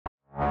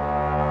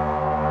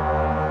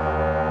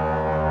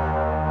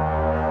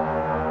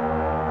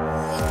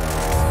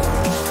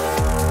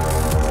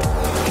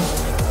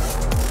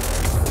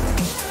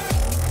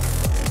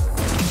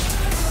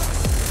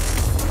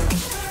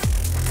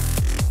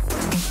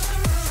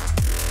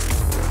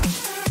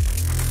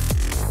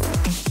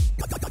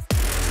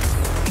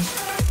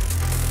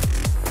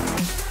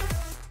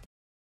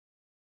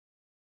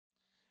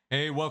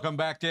Hey, welcome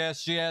back to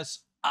SGS.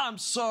 I'm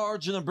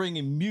Sarge, and I'm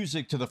bringing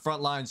music to the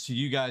front lines to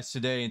you guys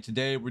today. And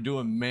today we're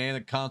doing Man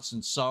of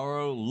Constant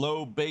Sorrow,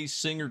 low bass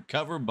singer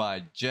cover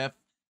by Geoff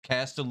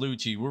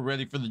Castellucci. We're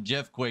ready for the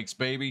Geoff Quakes,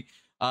 baby.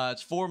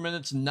 It's 4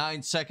 minutes and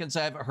 9 seconds.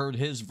 I haven't heard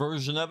his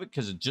version of it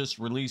because it just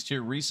released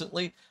here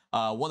recently.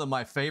 One of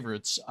my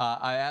favorites.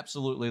 I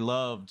absolutely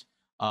loved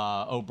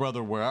Oh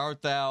Brother, Where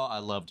Art Thou? I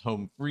loved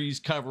Home Free's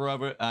cover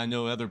of it. I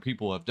know other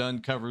people have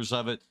done covers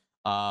of it.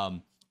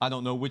 I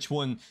don't know which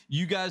one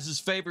you guys'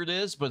 favorite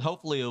is, but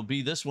hopefully it'll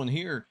be this one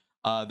here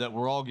that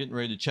we're all getting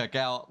ready to check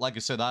out. Like I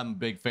said, I'm a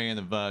big fan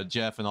of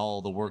Geoff and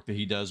all the work that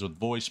he does with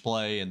voice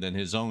play and then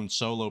his own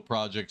solo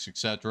projects,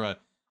 etc.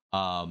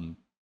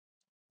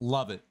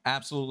 Love it.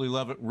 Absolutely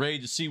love it. Ready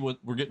to see what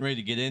we're getting ready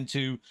to get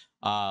into.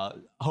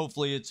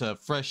 Hopefully it's a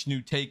fresh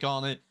new take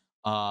on it.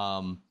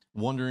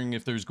 Wondering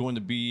if there's going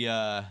to be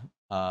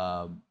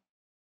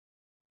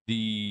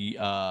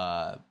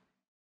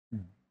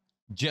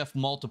Geoff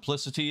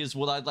multiplicity is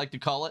what I'd like to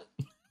call it.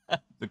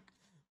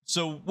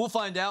 So we'll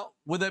find out.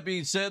 With that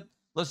being said,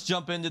 let's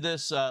jump into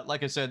this.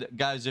 Like I said,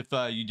 guys, if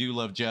you do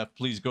love Geoff,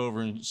 please go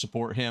over and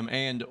support him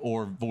and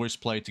or voice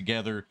play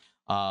together.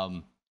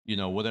 You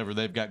know, whatever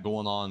they've got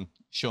going on,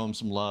 show them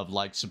some love,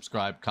 like,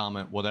 subscribe,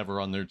 comment,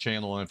 whatever on their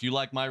channel. And if you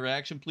like my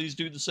reaction, please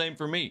do the same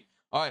for me.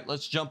 All right,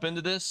 let's jump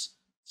into this.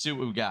 See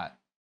what we got.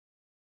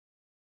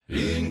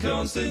 In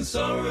constant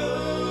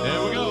sorrow.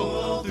 There we go.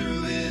 All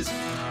through his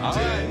all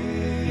right,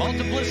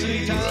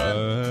 multiplicity time. I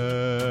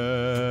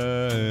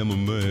am a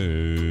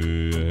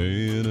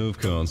man of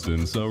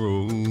constant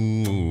sorrow.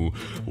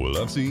 Well,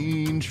 I've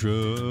seen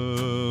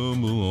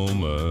trouble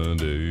on my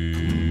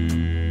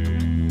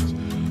days.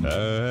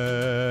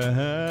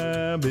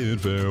 I bid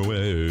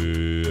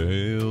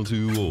farewell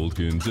to old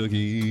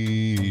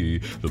Kentucky,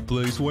 the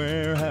place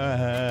where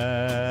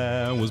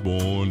I was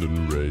born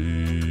and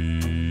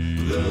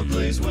raised. The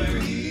place where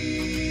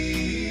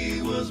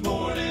he was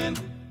born and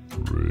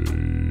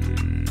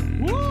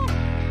raised. Woo!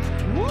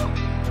 Woo!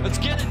 Let's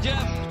get it,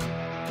 Geoff.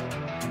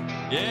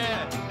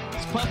 Yeah,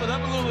 let's pump it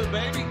up a little bit,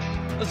 baby.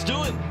 Let's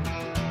do it.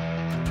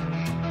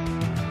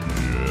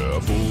 Yeah,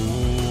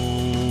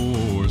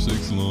 for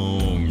 6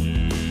 long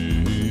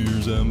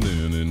years I've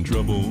been in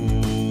trouble.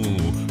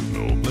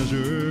 No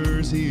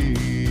pleasures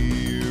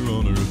here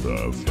on earth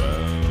I've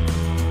found.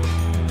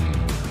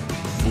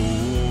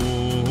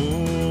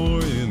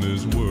 For in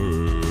this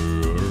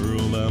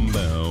world I'm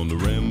bound to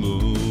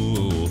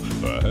ramble.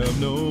 I have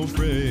no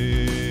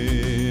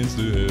friends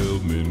to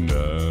help me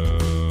now.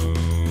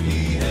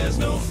 He has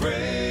no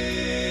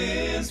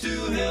friends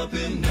to help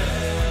him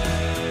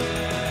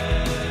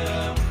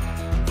now.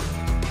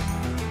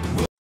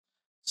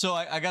 So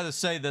I got to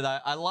say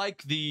that I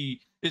like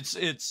the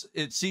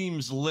it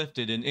seems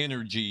lifted in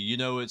energy, you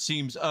know. It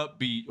seems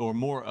upbeat or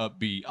more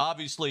upbeat.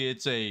 Obviously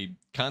it's a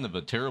kind of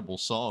a terrible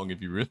song if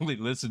you really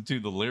listen to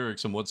the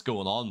lyrics and what's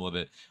going on with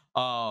it,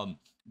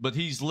 but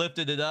he's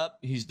lifted it up.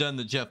 He's done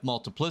the Geoff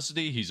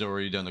multiplicity. He's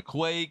already done a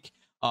Quake.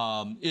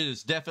 It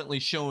is definitely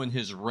showing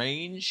his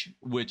range,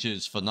 which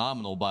is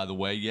phenomenal, by the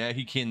way. Yeah,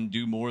 he can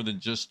do more than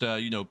just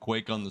you know,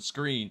 Quake on the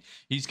screen.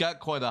 He's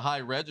got quite a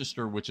high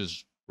register, which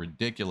is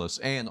ridiculous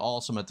and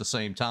awesome at the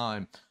same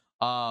time.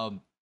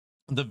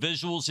 The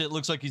visuals, it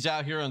looks like he's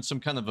out here on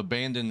some kind of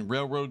abandoned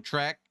railroad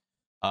track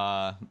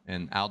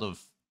and out of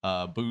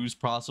booze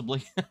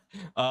possibly.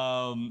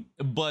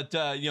 But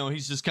you know,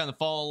 he's just kind of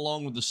following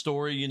along with the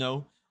story, you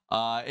know,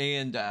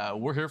 and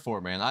we're here for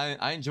it, man.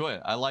 I enjoy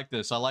it. I like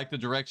this. I like the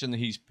direction that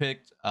he's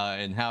picked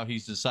and how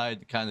he's decided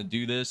to kind of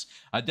do this.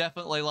 I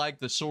definitely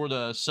like the sort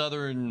of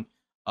southern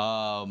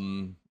I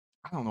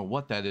don't know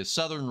what that is,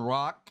 southern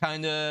rock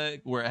kind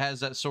of, where it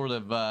has that sort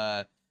of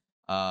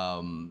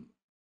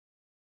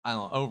I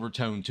don't know,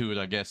 overtone to it,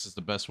 I guess is the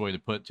best way to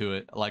put to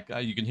it. Like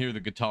you can hear the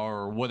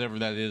guitar or whatever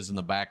that is in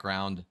the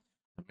background,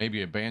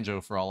 maybe a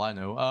banjo for all I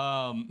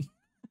know.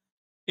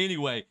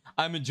 Anyway,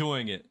 I'm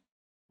enjoying it.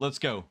 Let's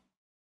go.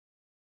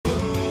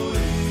 Oh,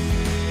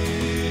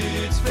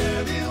 it's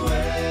fare thee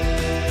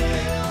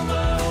well,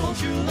 my old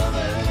true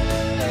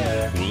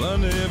lover. Well, I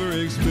never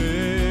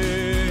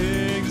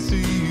expect to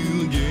see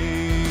you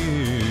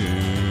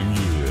again,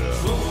 yeah.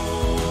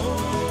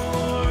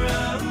 For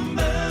I'm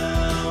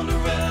bound to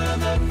ride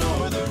that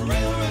northern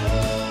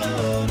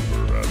railroad.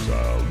 Perhaps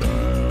I'll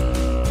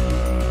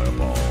die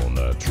upon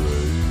that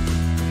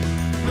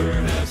train.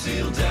 Perhaps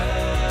he'll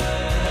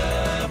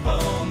die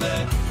upon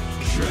that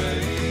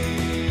train.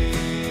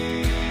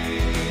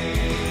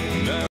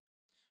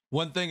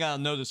 One thing I'll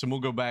notice, and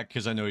we'll go back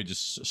because I know he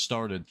just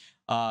started,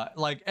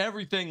 like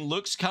everything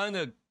looks kind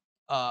of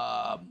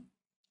I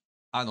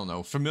don't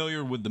know,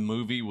 familiar with the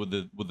movie, with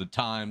the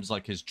times,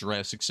 like his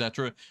dress,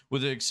 etc.,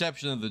 with the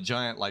exception of the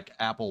giant like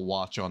Apple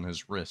Watch on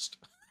his wrist.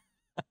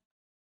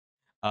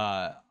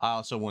 I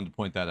also wanted to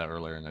point that out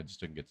earlier and I just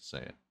didn't get to say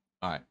it.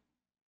 All right,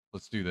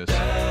 let's do this.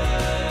 Now,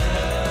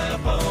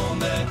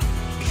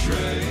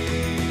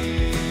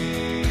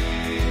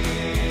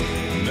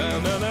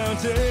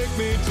 take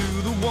me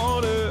to the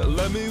water,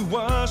 let me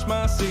wash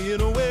my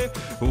sin away.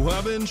 Oh,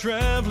 I've been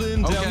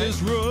traveling down Okay. this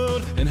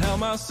road, and how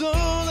my soul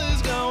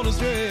has gone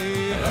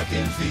astray. I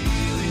can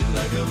feel it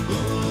like a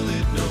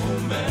bullet, no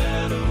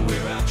matter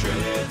where I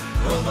tread.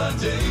 All my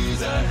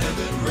days I have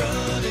been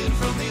running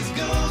from these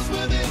ghosts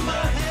within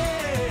my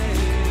head.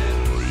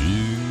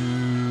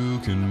 You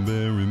can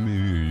bury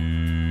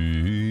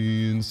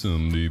me in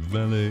some deep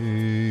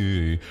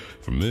valley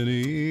for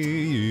many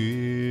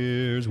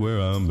years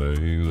where I may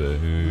lay.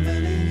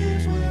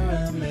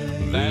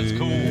 That's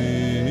cool.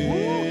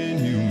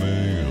 Then you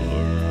may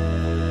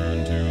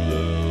learn to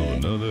love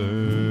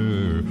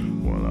another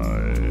while I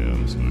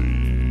am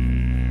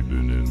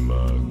sleeping in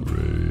my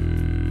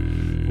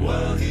grave.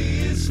 While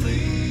he is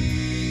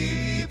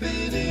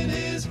sleeping in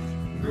his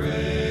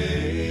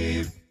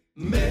grave.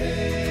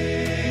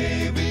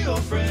 Maybe your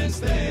friends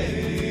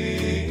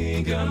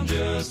think I'm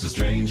just a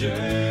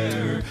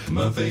stranger.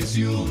 My face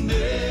you'll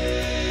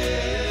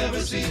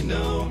never see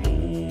no more.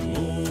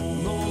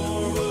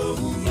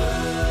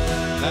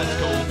 That's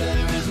cool.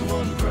 There is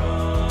one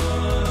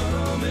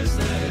promise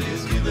that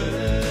is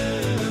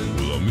given.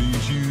 Well, I'll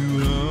meet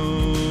you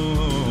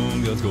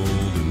on God's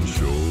golden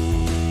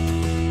shore.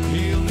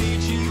 He'll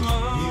meet you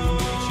on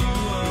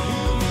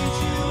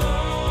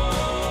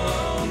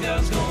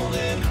God's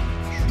golden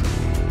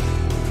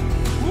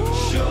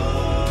shore.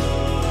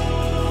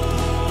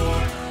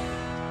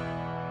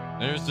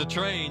 There's the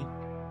train.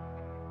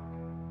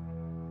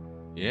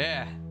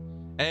 Yeah.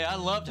 Hey, I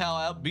loved how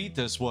upbeat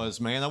this was,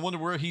 man. I wonder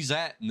where he's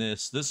at in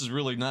this. This is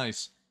really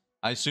nice.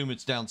 I assume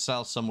it's down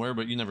south somewhere,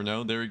 but you never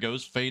know. There he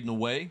goes, fading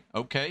away.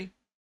 Okay.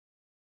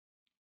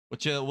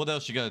 What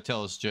else you got to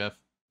tell us, Geoff?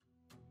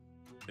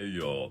 Hey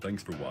y'all,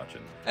 thanks for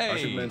watching. Hey. I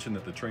should mention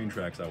that the train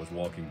tracks I was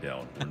walking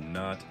down were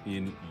not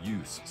in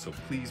use, so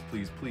please,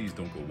 please, please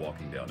don't go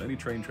walking down any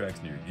train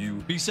tracks near you.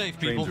 Be safe,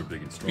 people. Trains are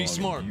big and strong. Be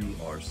smart. And you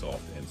are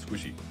soft and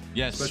squishy.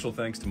 Yes. Special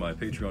thanks to my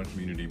Patreon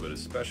community, but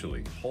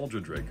especially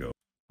Haldra Draco.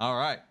 All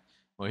right.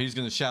 Well, he's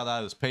going to shout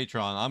out his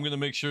Patreon. I'm going to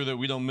make sure that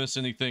we don't miss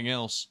anything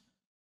else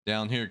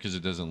down here because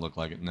it doesn't look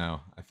like it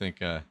now. I think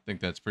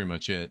that's pretty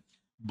much it.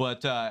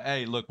 But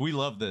hey, look, we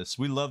love this.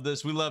 We love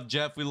this. We love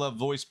Geoff. We love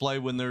voice play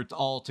when they're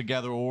all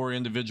together or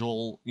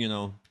individual,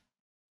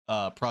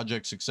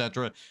 projects,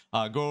 etc.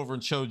 Go over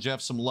and show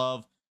Geoff some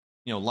love.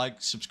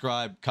 Like,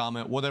 subscribe,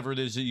 comment, whatever it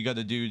is that you got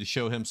to do to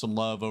show him some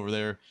love over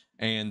there.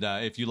 And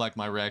if you like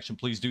my reaction,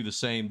 please do the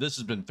same. This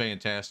has been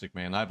fantastic,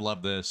 man. I've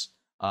loved this.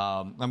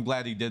 I'm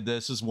glad he did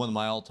this. This is one of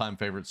my all-time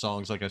favorite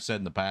songs, like I said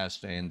in the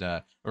past and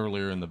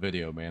earlier in the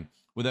video, man.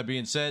 With that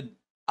being said,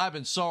 I've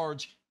been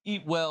Sarge.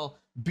 Eat well,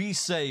 be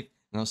safe,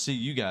 and I'll see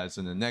you guys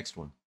in the next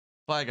one.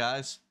 Bye,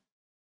 guys.